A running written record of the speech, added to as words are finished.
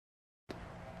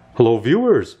Hello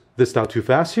viewers, this Out Too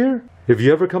Fast here. If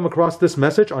you ever come across this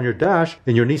message on your dash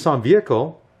in your Nissan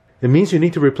vehicle, it means you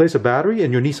need to replace a battery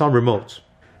in your Nissan remotes.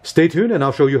 Stay tuned and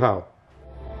I'll show you how.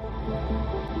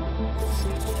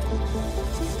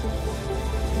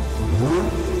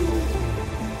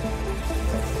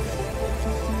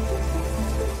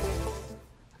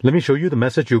 Let me show you the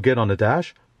message you'll get on the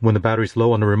dash when the battery's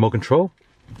low on the remote control.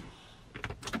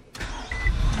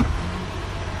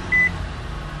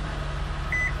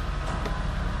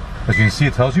 As you can see,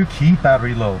 it tells you key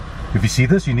battery low. If you see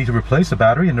this, you need to replace the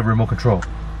battery in the remote control.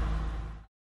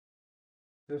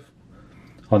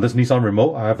 On this Nissan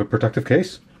remote, I have a protective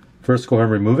case. First, go ahead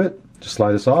and remove it. Just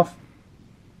slide this off.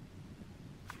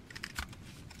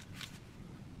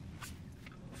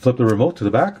 Flip the remote to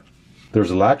the back.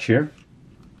 There's a latch here.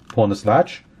 Pull on this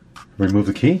latch, remove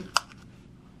the key.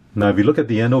 Now if you look at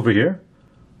the end over here,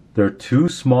 there are two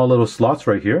small little slots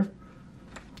right here.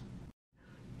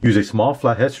 Use a small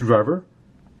flathead screwdriver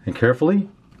and carefully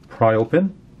pry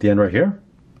open the end right here.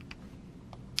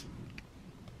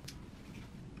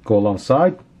 Go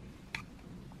alongside.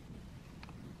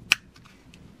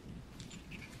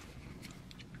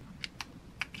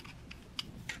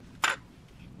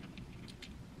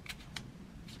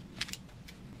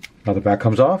 Now the back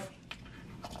comes off.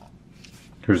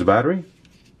 Here's the battery.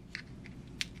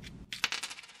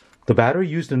 The battery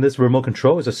used in this remote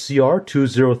control is a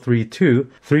CR2032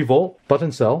 3-volt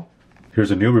button cell.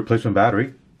 Here's a new replacement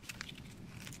battery.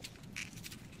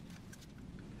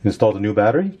 Install the new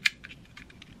battery.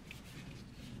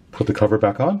 Put the cover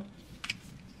back on.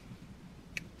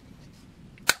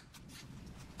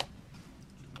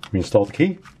 Reinstall the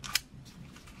key.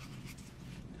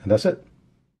 And that's it.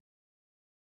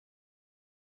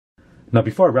 Now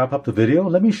before I wrap up the video,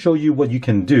 let me show you what you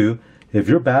can do if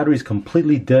your battery is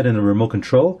completely dead in the remote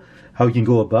control, how you can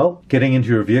go about getting into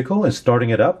your vehicle and starting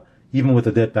it up even with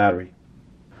a dead battery.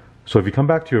 So if you come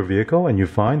back to your vehicle and you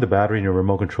find the battery in your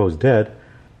remote control is dead,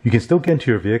 you can still get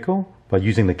into your vehicle by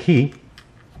using the key.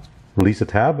 Release the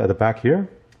tab at the back here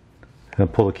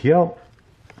and pull the key out.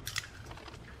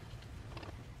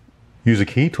 Use the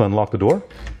key to unlock the door.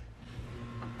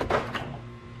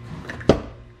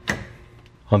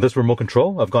 On this remote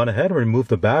control, I've gone ahead and removed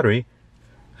the battery.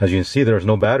 As you can see, there's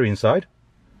no battery inside.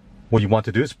 What you want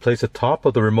to do is place the top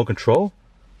of the remote control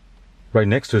right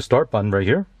next to the start button right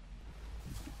here.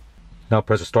 Now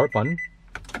press the start button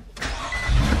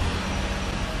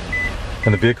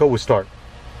and the vehicle will start.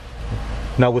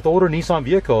 Now with older Nissan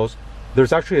vehicles,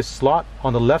 there's actually a slot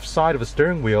on the left side of the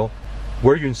steering wheel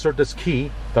where you insert this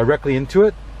key directly into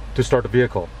it to start the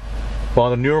vehicle. But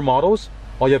on the newer models,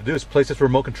 all you have to do is place this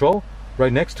remote control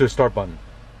right next to the start button.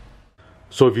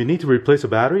 So if you need to replace a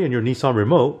battery in your Nissan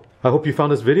remote, I hope you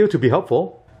found this video to be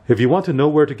helpful. If you want to know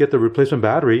where to get the replacement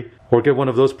battery or get one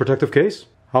of those protective cases,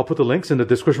 I'll put the links in the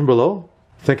description below.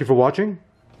 Thank you for watching.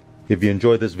 If you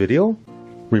enjoyed this video,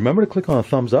 remember to click on a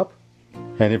thumbs up.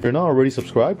 And if you're not already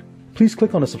subscribed, please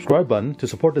click on the subscribe button to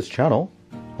support this channel.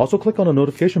 Also click on the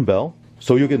notification bell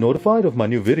so you'll get notified of my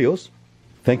new videos.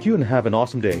 Thank you and have an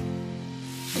awesome day.